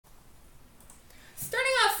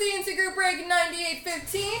C&C Group break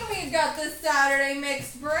 9815. We've got the Saturday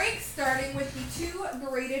mixed break, starting with the 2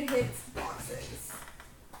 graded hits boxes.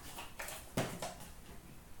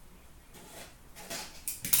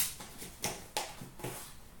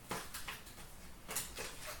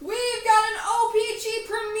 We've got an OPG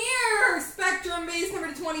Premier Spectrum base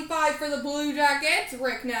number 25 for the Blue Jackets,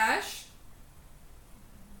 Rick Nash.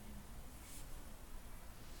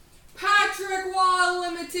 Patrick Waugh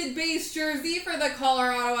limited base jersey for the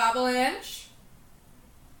Colorado Avalanche.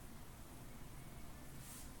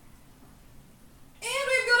 And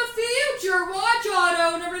we've got a future watch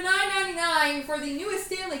auto number 999 for the newest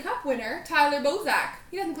Stanley Cup winner, Tyler Bozak.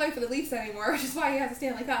 He doesn't play for the Leafs anymore, which is why he has a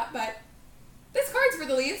Stanley Cup, but this card's for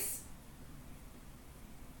the Leafs.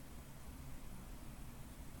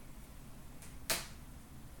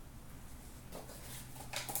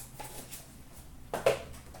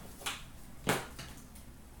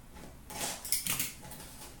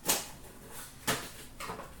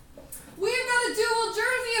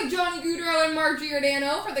 And Mark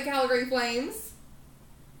Giordano for the Calgary Flames.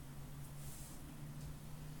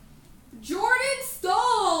 Jordan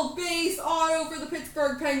Staal base auto for the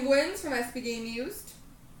Pittsburgh Penguins from SB Game Used.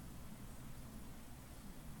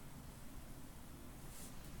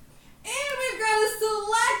 And we've got a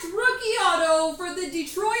select rookie auto for the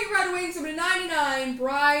Detroit Red Wings number 99,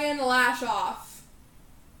 Brian Lashoff.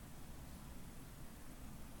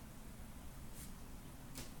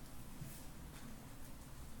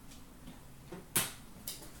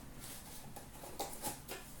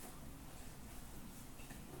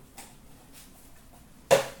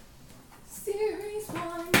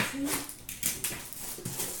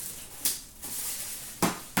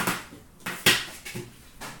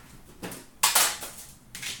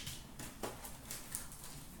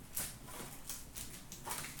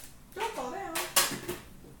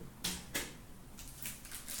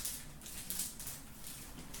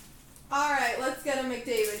 Alright, let's get a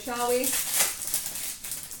McDavid, shall we?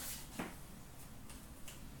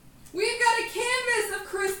 We've got a canvas of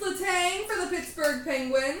Chris Letang for the Pittsburgh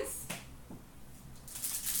Penguins.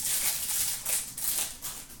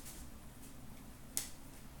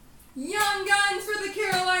 Young Guns for the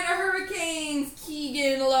Carolina Hurricanes,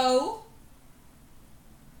 Keegan Lowe.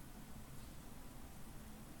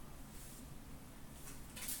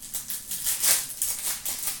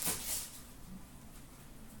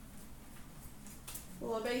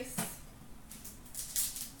 Little base.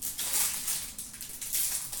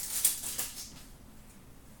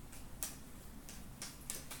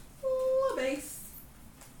 Little base.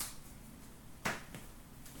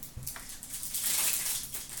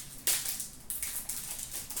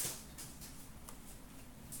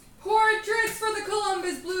 Portraits for the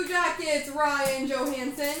Columbus Blue Jackets, Ryan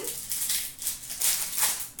Johansson.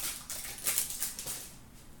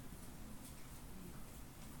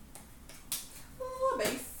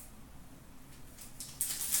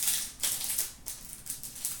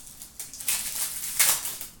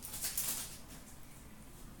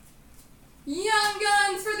 Young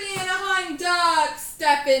Guns for the Anaheim Ducks,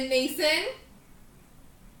 Stephen Mason.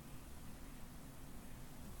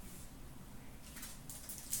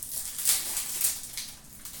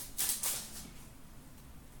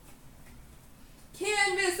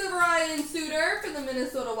 Canvas of Ryan Suter for the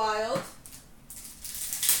Minnesota Wild.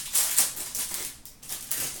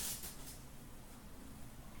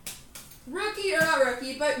 Rookie, or not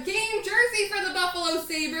rookie, but game jersey for the Buffalo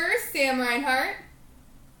Sabres, Sam Reinhart.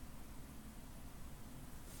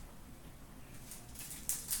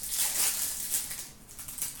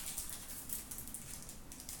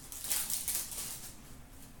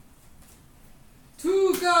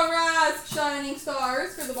 Rask Shining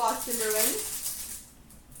Stars for the Boston Bruins.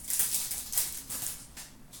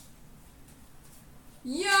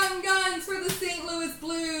 Young Guns for the St. Louis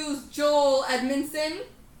Blues, Joel Edmondson.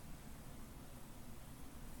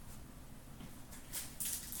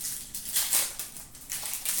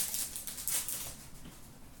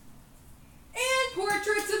 And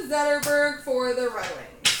Portraits of Zetterberg for the Red Wings.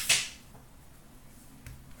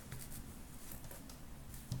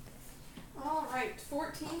 Alright,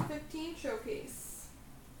 14-15 showcase.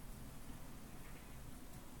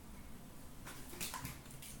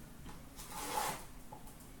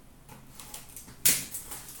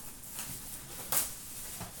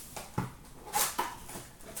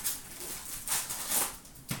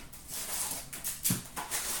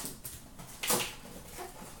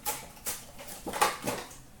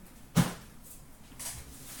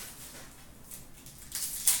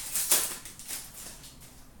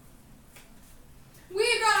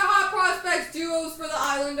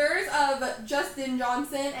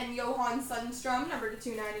 Johnson and Johan Sundstrom, number to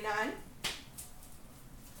 299.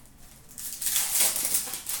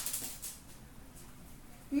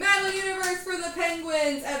 Metal Universe for the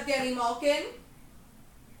Penguins, Evgeny Malkin.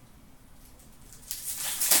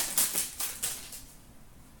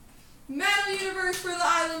 Metal Universe for the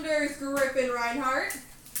Islanders, Griffin Reinhart.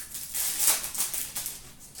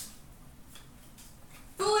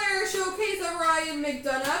 Flair Showcase of Ryan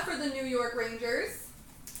McDonough for the New York Rangers.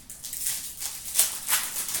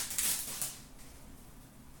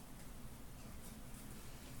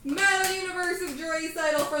 Metal Universe of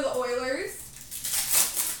Draisaitl for the Oilers.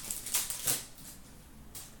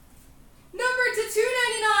 Number to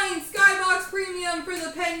 299, Skybox Premium for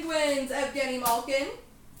the Penguins, Evgeny Malkin.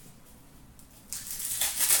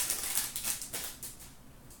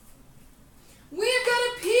 We've got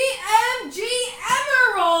a PMG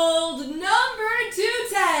Emerald, number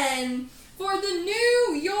 210, for the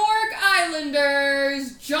New York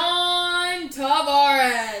Islanders, John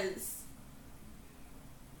Tavares.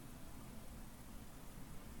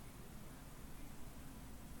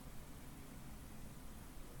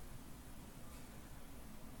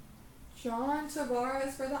 John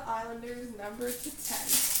Tavares for the Islanders, number to 10.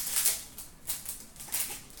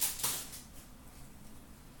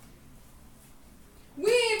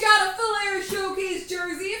 We've got a Flair Showcase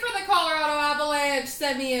jersey for the Colorado Avalanche,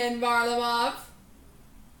 Semyon Varlamov.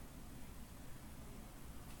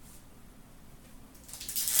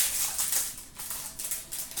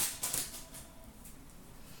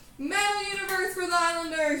 Metal Universe for the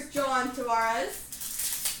Islanders, John Tavares.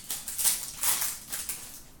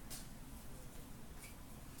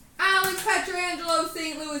 Alex Pietrangelo,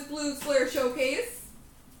 St. Louis Blues Flair Showcase.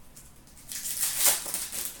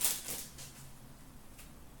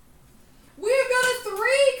 We've got a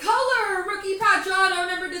 3-color rookie patch auto,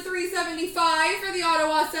 number to 375 for the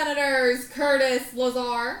Ottawa Senators, Curtis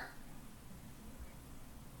Lazar.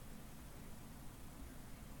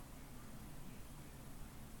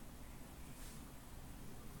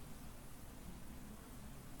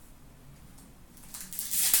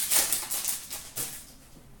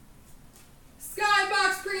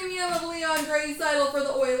 Skybox Premium of Leon Draisaitl for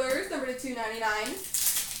the Oilers, number to 299.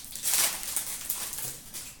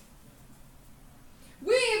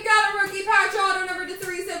 We've got a rookie patch auto, number to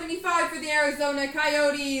 375 for the Arizona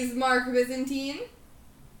Coyotes, Mark Byzantine.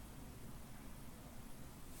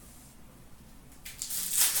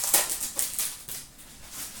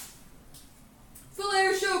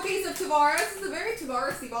 Flair Showcase of Tavares. This is a very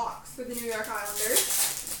Tavares-y box for the New York Islanders.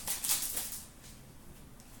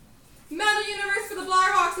 Metal Universe for the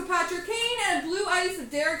Blackhawks of Patrick Kane, and Blue Ice of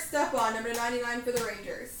Derek Stepan, number 99 for the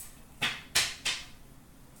Rangers.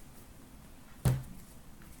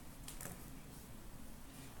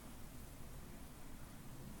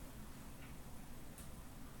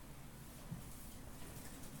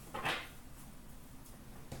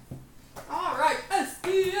 All right,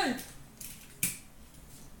 SPN.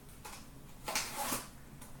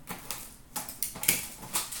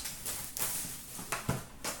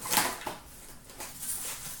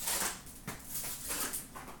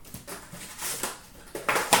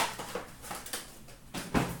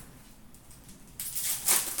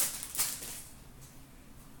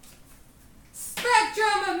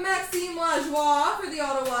 Spectrum of Maxime Lajoie for the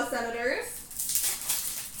Ottawa Senators.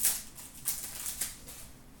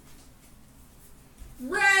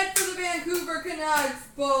 Red for the Vancouver Canucks,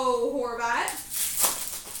 Bo Horvat.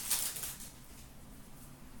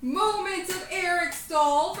 Moments of Eric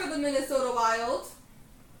Stahl for the Minnesota Wild.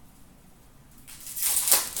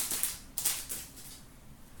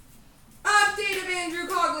 Update of Andrew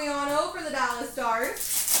Cogliano for the Dallas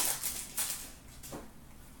Stars.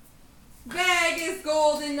 Vegas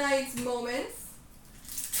Golden Knights Moments.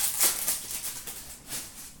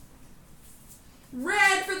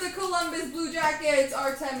 Red for the Columbus Blue Jackets,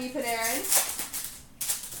 Artemi Panarin.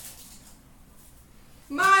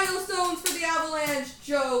 Milestones for the Avalanche,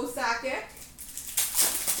 Joe Sakic.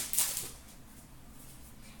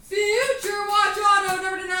 Future Watch Auto,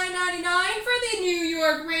 number to 999 for the New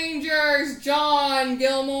York Rangers, John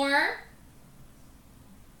Gilmore.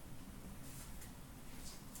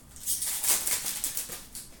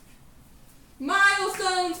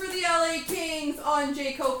 Milestones for the LA Kings,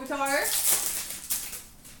 Anze Kopitar.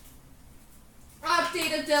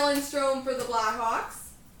 Update of Dylan Strome for the Blackhawks.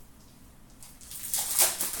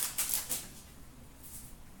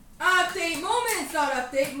 Update Moments, not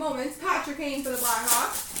update, Moments, Patrick Kane for the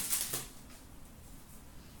Blackhawks.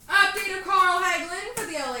 Update of Carl Hagelin for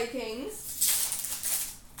the LA Kings.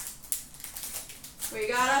 We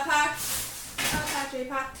got a patch.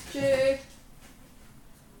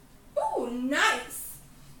 Ooh, nice.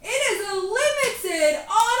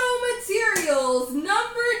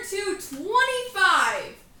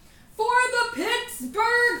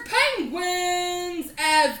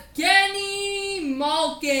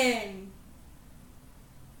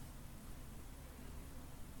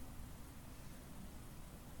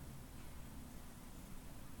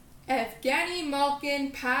 Evgeny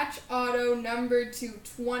Malkin patch auto number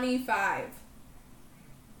 225.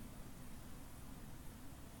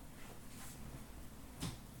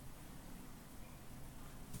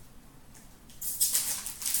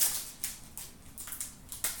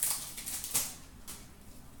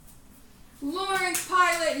 Lawrence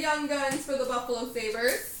Pilot Young Guns for the Buffalo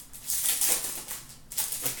Sabres.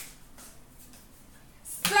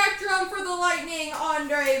 Spectrum for the Lightning,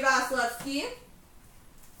 Andrei Vasilevsky.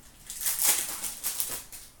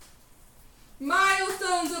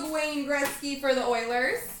 Milestones of Wayne Gretzky for the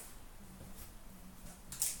Oilers.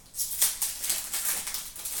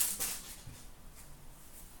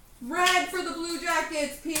 Red for the Blue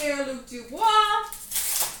Jackets, Pierre-Luc Dubois.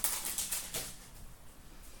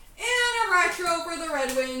 And a retro for the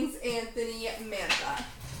Red Wings, Anthony Mantha.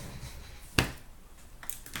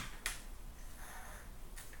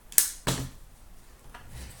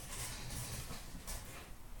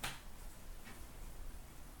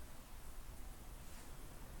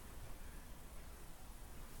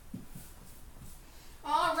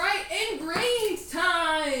 All right, engraved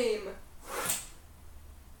time.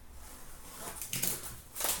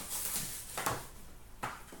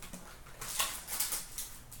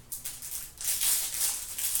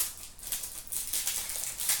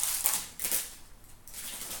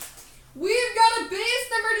 We've got a base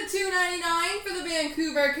number to 299 for the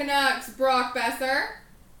Vancouver Canucks, Brock Besser.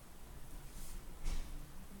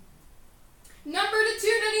 Number to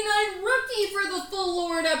 299 rookie for the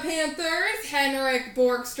Florida Panthers, Henrik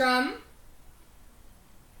Borgstrom.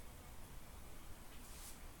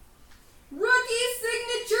 Rookie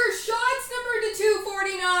signature shots number to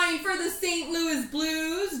 249 for the St. Louis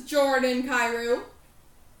Blues, Jordan Kyrou.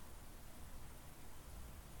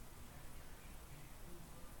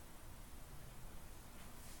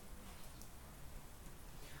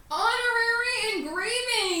 Honorary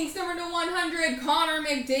engravings number to 100, Connor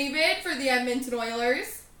McDavid for the Edmonton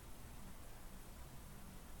Oilers.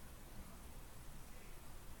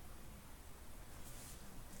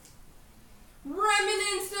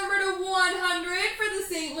 Remnants number to 100 for the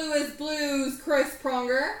St. Louis Blues, Chris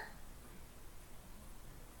Pronger.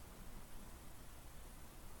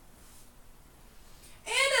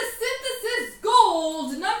 And a synthesis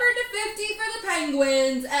gold number to 50 for the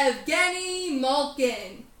Penguins, Evgeny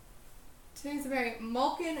Malkin. Today's a very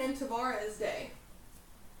Malkin and Tavares day.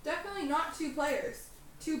 Definitely not two players.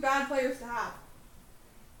 Two bad players to have.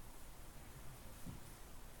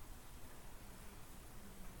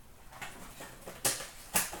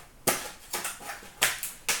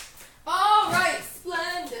 All right,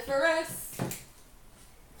 Splendiferous.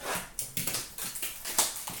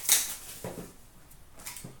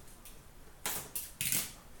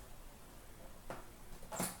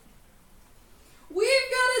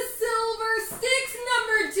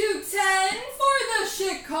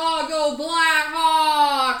 Chicago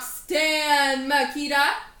Blackhawks, Stan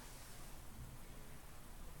Mikita.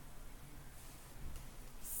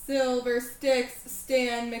 Silver Sticks,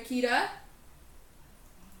 Stan Mikita.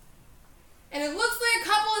 And it looks like a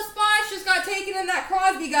couple of spots just got taken in that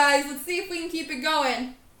Crosby, guys. Let's see if we can keep it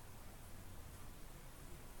going.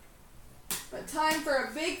 But time for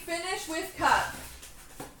a big finish with Cup.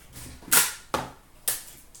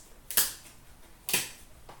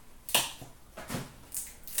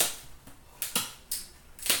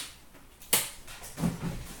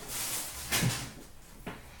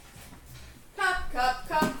 Cup,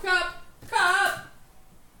 cup, cup, cup.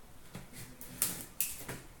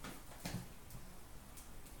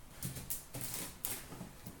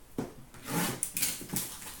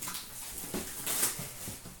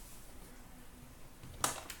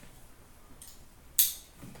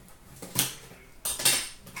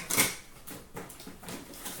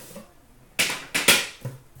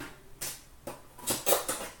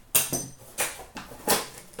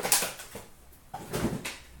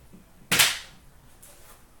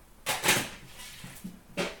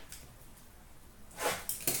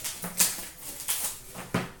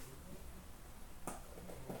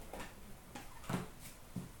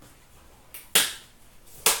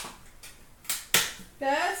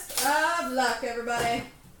 Best of luck, everybody.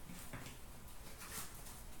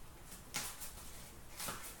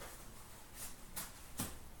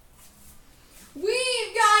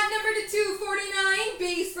 We've got number to 249,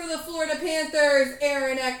 base for the Florida Panthers,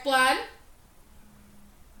 Aaron Ekblad.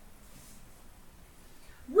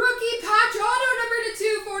 Rookie patch auto number to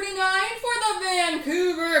 249 for the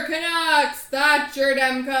Vancouver Canucks, Thatcher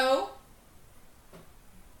Demko.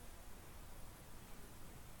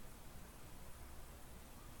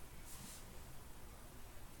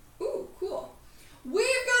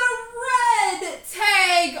 We've got a red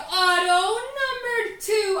tag auto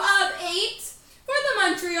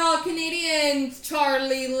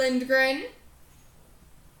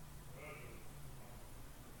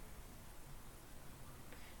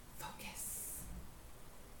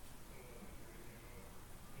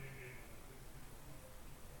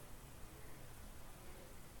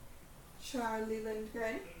Charlie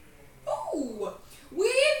Lindgren. Ooh,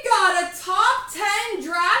 we've got a top 10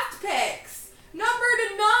 draft picks.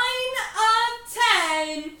 Numbered 9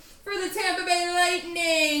 of 10 for the Tampa Bay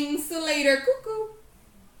Lightning. Slater Cuckoo.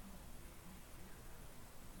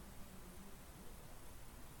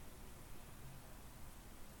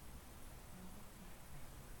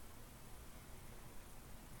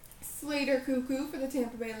 Slater Cuckoo for the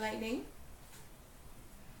Tampa Bay Lightning.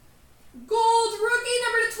 Gold rookie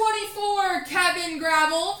number 24, Kevin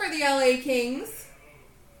Gravel for the LA Kings.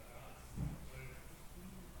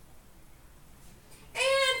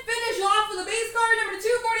 And finish off with a base card number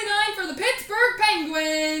 249 for the Pittsburgh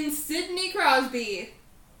Penguins, Sidney Crosby.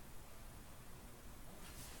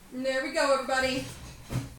 And there we go, everybody.